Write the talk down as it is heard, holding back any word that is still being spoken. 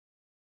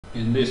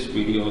In this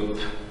video,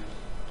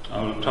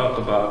 I will talk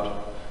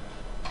about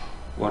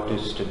what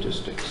is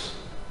statistics.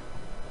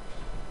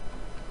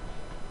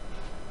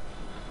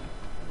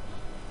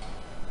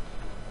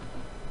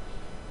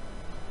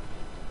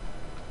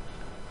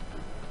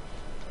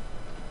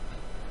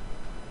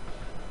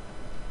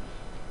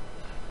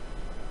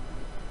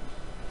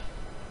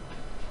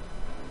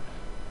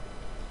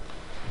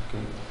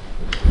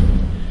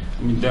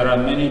 There are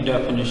many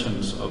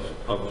definitions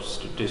of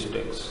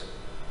statistics.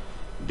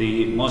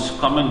 The most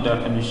common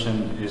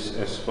definition is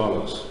as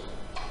follows.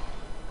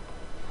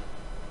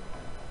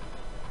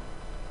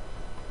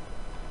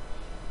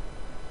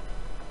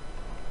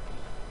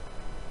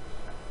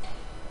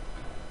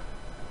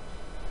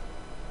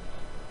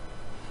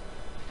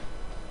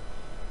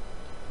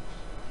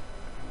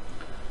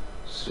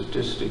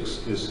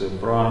 Statistics is a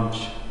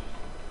branch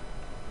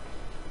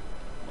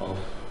of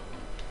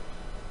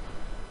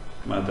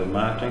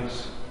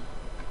mathematics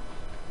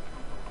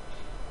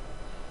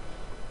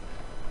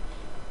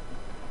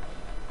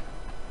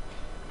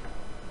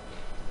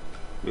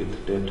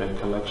with data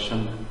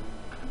collection,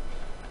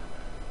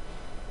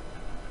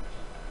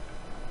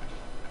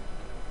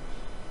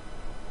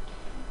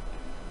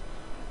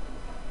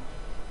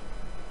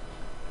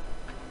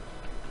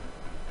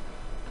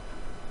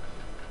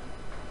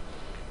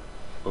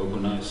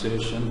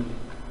 organization,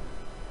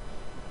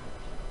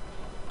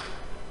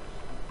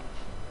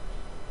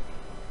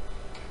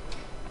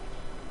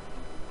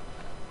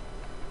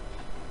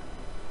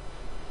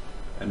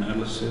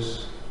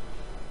 analysis,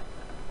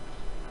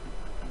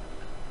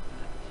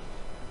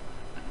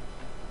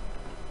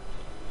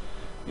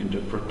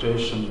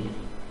 interpretation,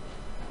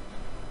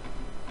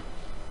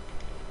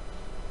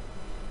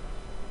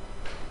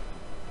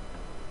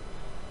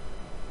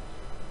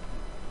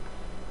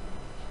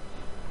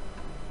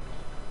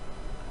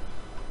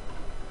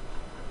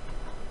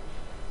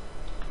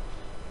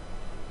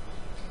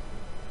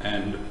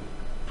 and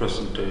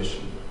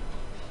presentation.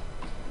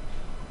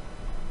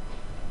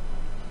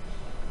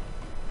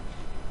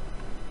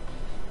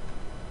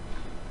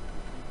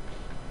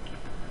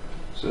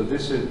 So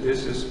this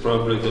is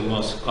probably the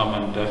most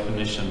common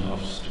definition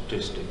of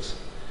statistics.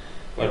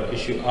 But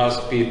if you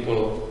ask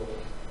people,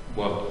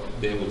 well,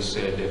 they will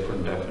say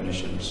different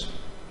definitions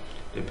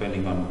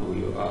depending on who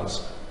you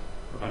ask,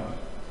 right?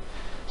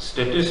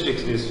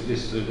 Statistics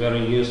is a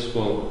very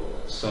useful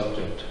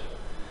subject.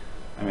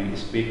 I mean,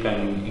 it's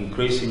becoming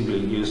increasingly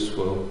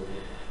useful,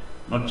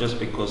 not just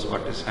because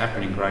what is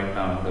happening right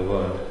now in the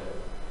world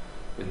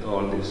with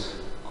all this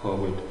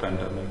COVID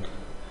pandemic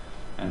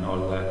and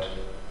all that,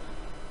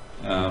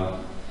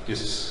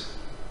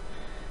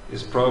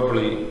 is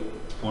probably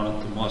one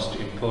of the most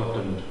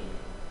important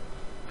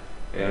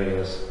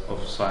areas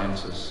of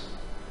sciences.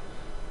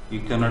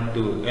 You cannot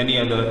do any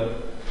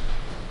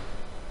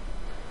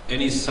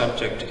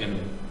subject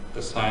in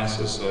the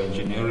sciences or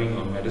engineering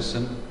or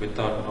medicine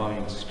without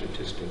knowing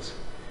statistics,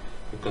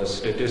 because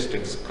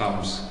statistics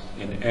comes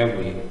in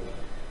every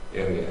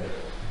area.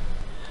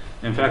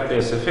 In fact,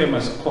 there's a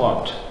famous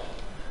quote.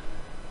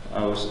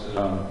 I'll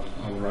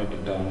write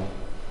it down.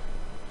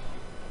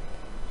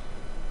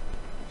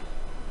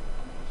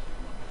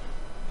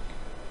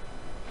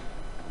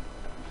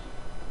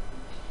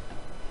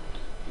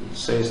 It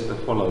says the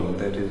following,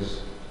 that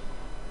is,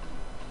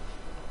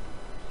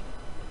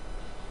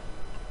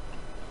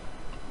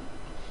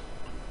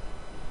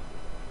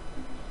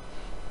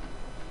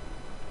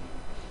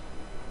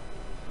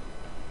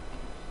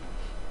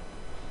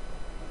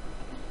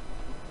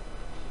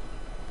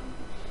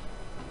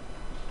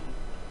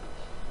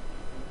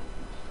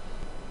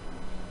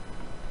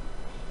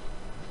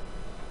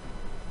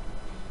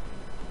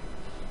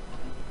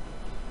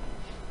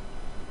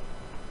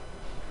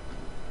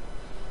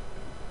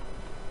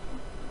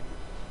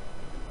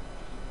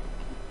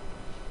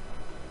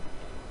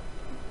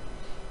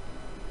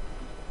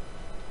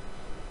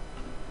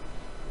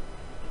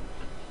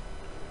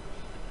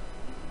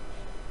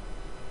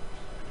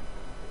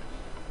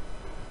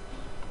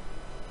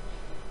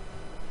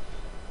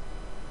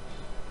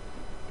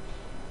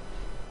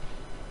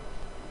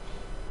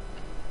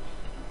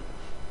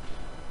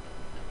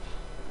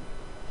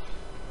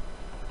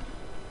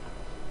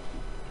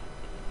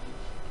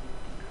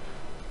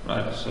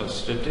 right, so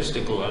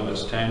statistical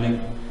understanding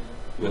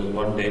will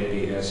one day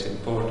be as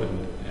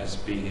important as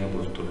being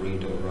able to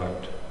read or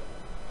write.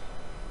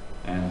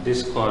 And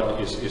this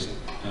quote is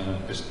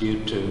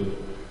due to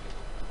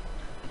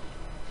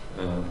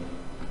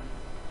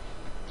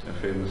a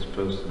famous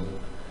person,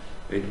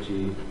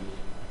 H.G.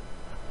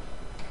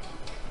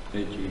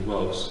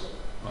 Wells.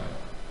 Right.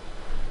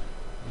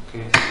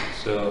 Okay,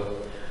 so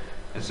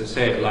as I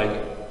said,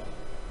 like,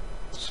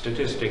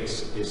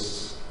 statistics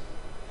is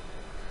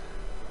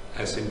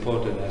as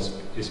important as,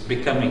 is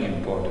becoming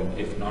important,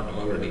 if not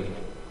already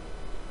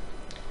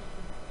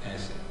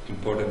as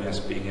important as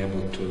being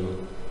able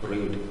to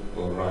read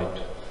or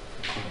write.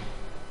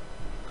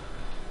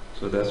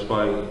 So that's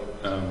why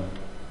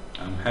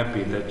I'm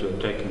happy that you're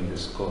taking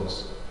this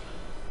course,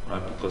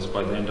 right? Because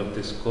by the end of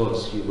this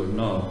course you will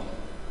know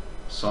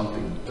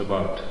something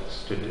about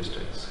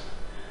statistics.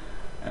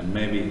 And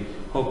maybe,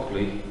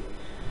 hopefully,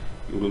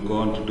 you will go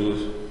on to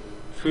do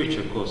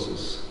future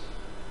courses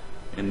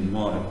in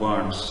more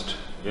advanced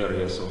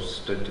areas of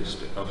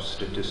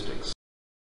statistics.